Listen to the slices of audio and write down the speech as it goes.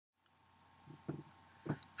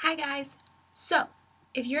Hi guys! So,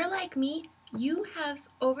 if you're like me, you have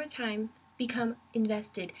over time become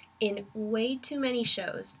invested in way too many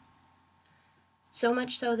shows. So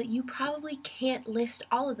much so that you probably can't list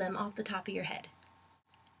all of them off the top of your head.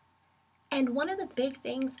 And one of the big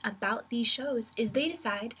things about these shows is they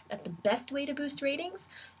decide that the best way to boost ratings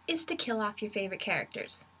is to kill off your favorite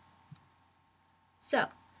characters. So,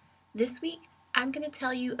 this week I'm going to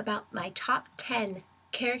tell you about my top 10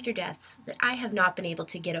 character deaths that I have not been able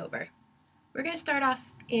to get over. We're going to start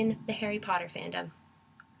off in the Harry Potter fandom.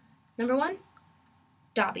 Number 1,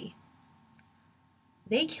 Dobby.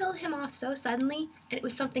 They killed him off so suddenly, and it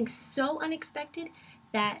was something so unexpected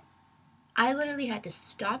that I literally had to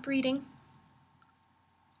stop reading,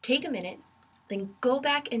 take a minute, then go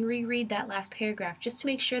back and reread that last paragraph just to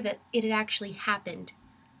make sure that it had actually happened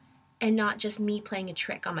and not just me playing a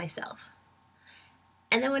trick on myself.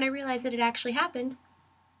 And then when I realized that it actually happened,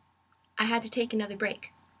 I had to take another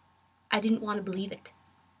break. I didn't want to believe it.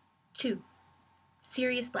 2,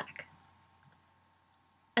 Sirius Black.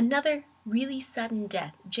 Another really sudden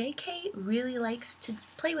death. JK really likes to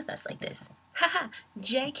play with us like this. Haha,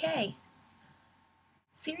 JK.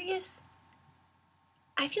 Sirius,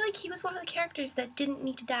 I feel like he was one of the characters that didn't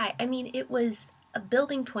need to die. I mean, it was a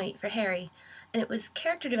building point for Harry, and it was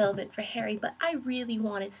character development for Harry, but I really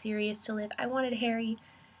wanted Sirius to live. I wanted Harry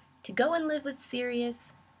to go and live with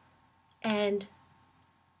Sirius, and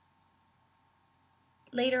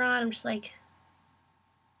later on, I'm just like,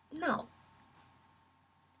 no.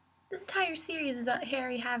 This entire series is about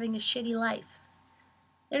Harry having a shitty life.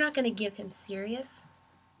 They're not going to give him Sirius.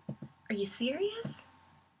 Are you serious?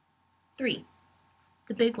 3,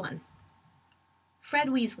 the big one. Fred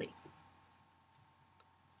Weasley.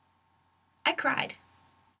 I cried.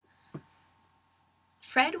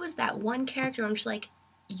 Fred was that one character where I'm just like,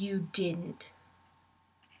 you didn't.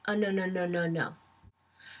 Oh, no, no, no, no, no.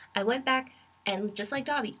 I went back and just like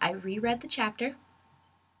Dobby, I reread the chapter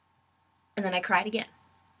and then I cried again.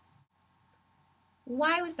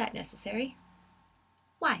 Why was that necessary?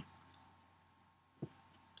 Why?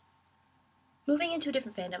 Moving into a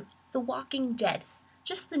different fandom, The Walking Dead.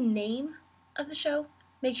 Just the name of the show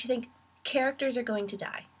makes you think characters are going to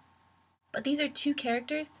die. But these are 2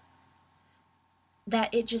 characters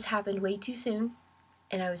that it just happened way too soon,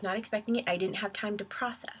 and I was not expecting it. I didn't have time to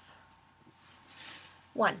process.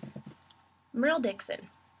 1, Merle Dixon.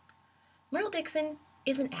 Merle Dixon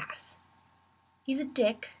is an ass. He's a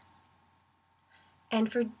dick.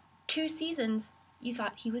 And for 2 seasons, you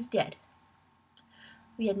thought he was dead.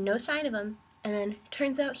 We had no sign of him, and then it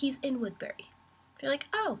turns out he's in Woodbury. They're like,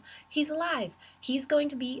 oh, he's alive. He's going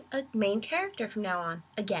to be a main character from now on,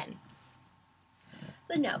 again.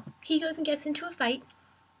 But no, he goes and gets into a fight,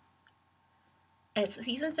 and it's the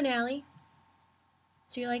season finale.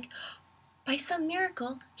 So you're like, by some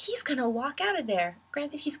miracle, he's going to walk out of there.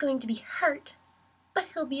 Granted, he's going to be hurt, but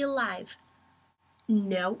he'll be alive.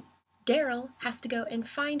 No. Daryl has to go and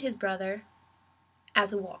find his brother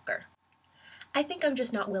as a walker. I think I'm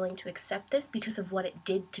just not willing to accept this because of what it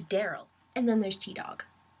did to Daryl. And then there's T-Dog.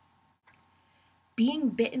 Being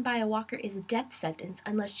bitten by a walker is a death sentence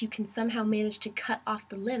unless you can somehow manage to cut off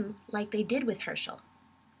the limb like they did with Herschel.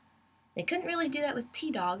 They couldn't really do that with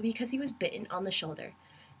T-Dog because he was bitten on the shoulder.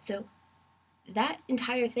 So that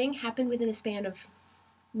entire thing happened within a span of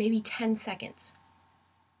maybe 10 seconds.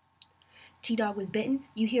 T-Dog was bitten,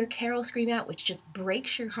 you hear Carol scream out, which just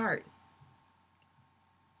breaks your heart.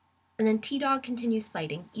 And then T-Dog continues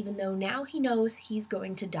fighting, even though now he knows he's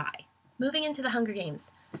going to die. Moving into the Hunger Games.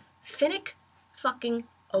 Finnick fucking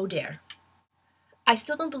Odair. I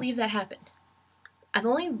still don't believe that happened. I've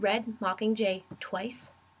only read Mockingjay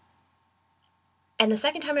twice. And the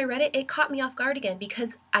second time I read it, it caught me off guard again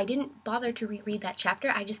because I didn't bother to reread that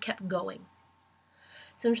chapter. I just kept going.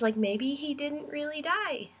 So I'm just like, maybe he didn't really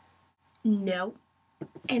die. No.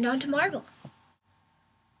 And on to Marvel.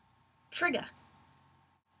 Frigga.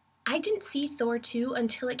 I didn't see Thor 2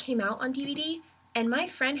 until it came out on DVD, and my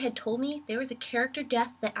friend had told me there was a character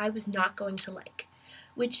death that I was not going to like,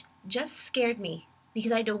 which just scared me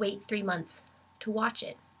because I had to wait 3 months to watch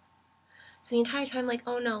it. So the entire time, like,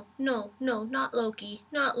 oh no, no, no, not Loki,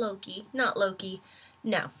 not Loki, not Loki.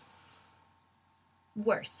 No.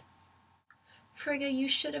 Worse. Frigga, you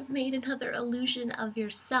should have made another illusion of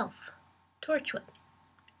yourself. Torchwood.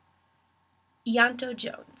 Ianto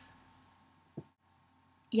Jones.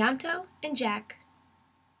 Ianto and Jack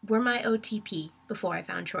were my OTP before I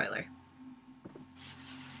found Troiler.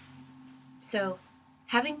 So,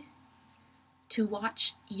 having to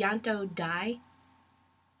watch Ianto die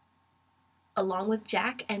along with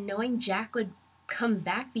Jack and knowing Jack would come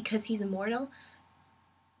back because he's immortal,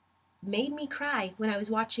 made me cry when I was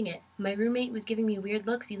watching it. My roommate was giving me weird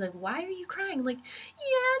looks. He's like, "Why are you crying?" I'm like,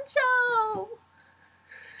 Yanto!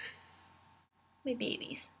 My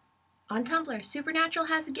babies. On Tumblr, Supernatural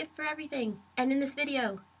has a gift for everything. And in this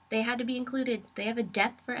video, they had to be included. They have a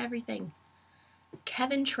death for everything.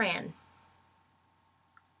 Kevin Tran.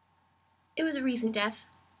 It was a recent death.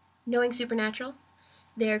 Knowing Supernatural,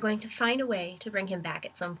 they are going to find a way to bring him back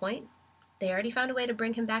at some point. They already found a way to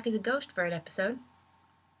bring him back as a ghost for an episode.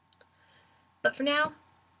 But for now,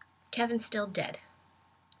 Kevin's still dead.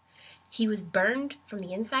 He was burned from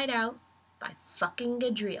the inside out by fucking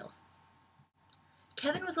Gadriel.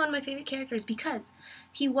 Kevin was one of my favorite characters because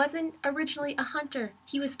he wasn't originally a hunter.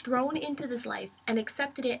 He was thrown into this life and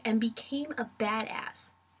accepted it and became a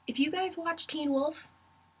badass. If you guys watch Teen Wolf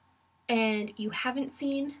and you haven't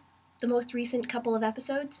seen the most recent couple of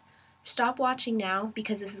episodes, stop watching now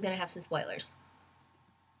because this is going to have some spoilers.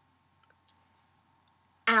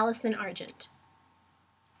 Allison Argent.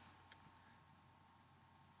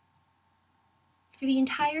 For the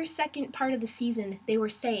entire second part of the season, they were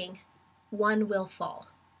saying, one will fall.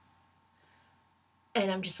 And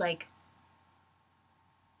I'm just like,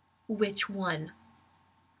 which one?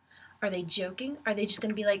 Are they joking? Are they just going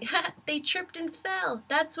to be like, ha, they tripped and fell.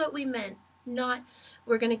 That's what we meant. Not,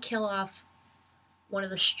 we're going to kill off one of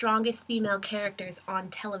the strongest female characters on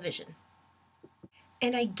television.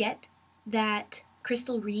 And I get that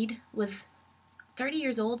Crystal Reed was 30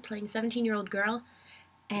 years old playing a 17-year-old girl,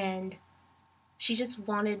 and she just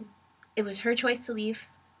wanted, it was her choice to leave.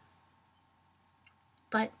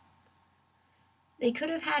 But they could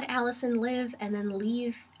have had Allison live and then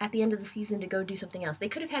leave at the end of the season to go do something else. They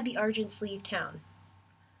could have had the Argents leave town.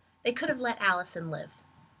 They could have let Allison live.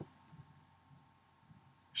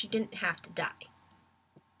 She didn't have to die.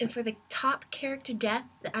 And for the top character death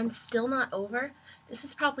that I'm still not over, this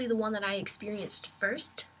is probably the one that I experienced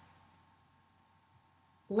first.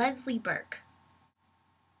 Leslie Burke.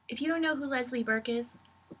 If you don't know who Leslie Burke is,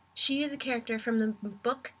 she is a character from the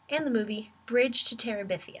book and the movie Bridge to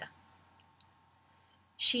Terabithia.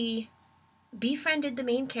 She befriended the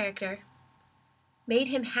main character, made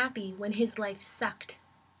him happy when his life sucked,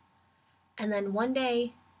 and then one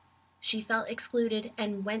day she felt excluded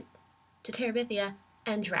and went to Terabithia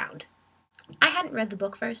and drowned. I hadn't read the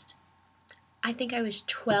book first. I think I was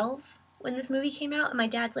 12 when this movie came out, and my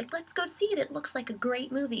dad's like, let's go see it. It looks like a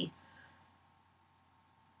great movie.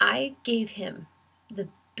 I gave him the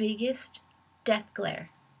biggest death glare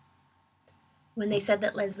when they said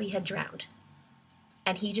that Leslie had drowned.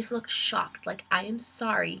 And he just looked shocked, like, I am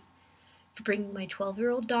sorry for bringing my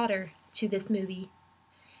 12-year-old daughter to this movie,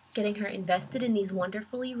 getting her invested in these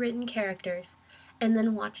wonderfully written characters, and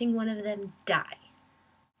then watching one of them die.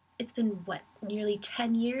 It's been, nearly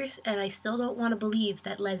 10 years, and I still don't want to believe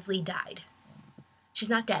that Leslie died. She's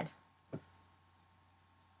not dead.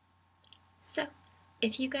 So,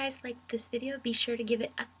 if you guys liked this video, be sure to give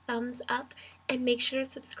it a thumbs up, and make sure to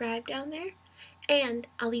subscribe down there. And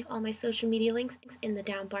I'll leave all my social media links in the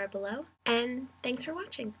down bar below. And thanks for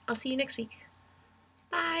watching. I'll see you next week.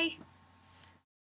 Bye!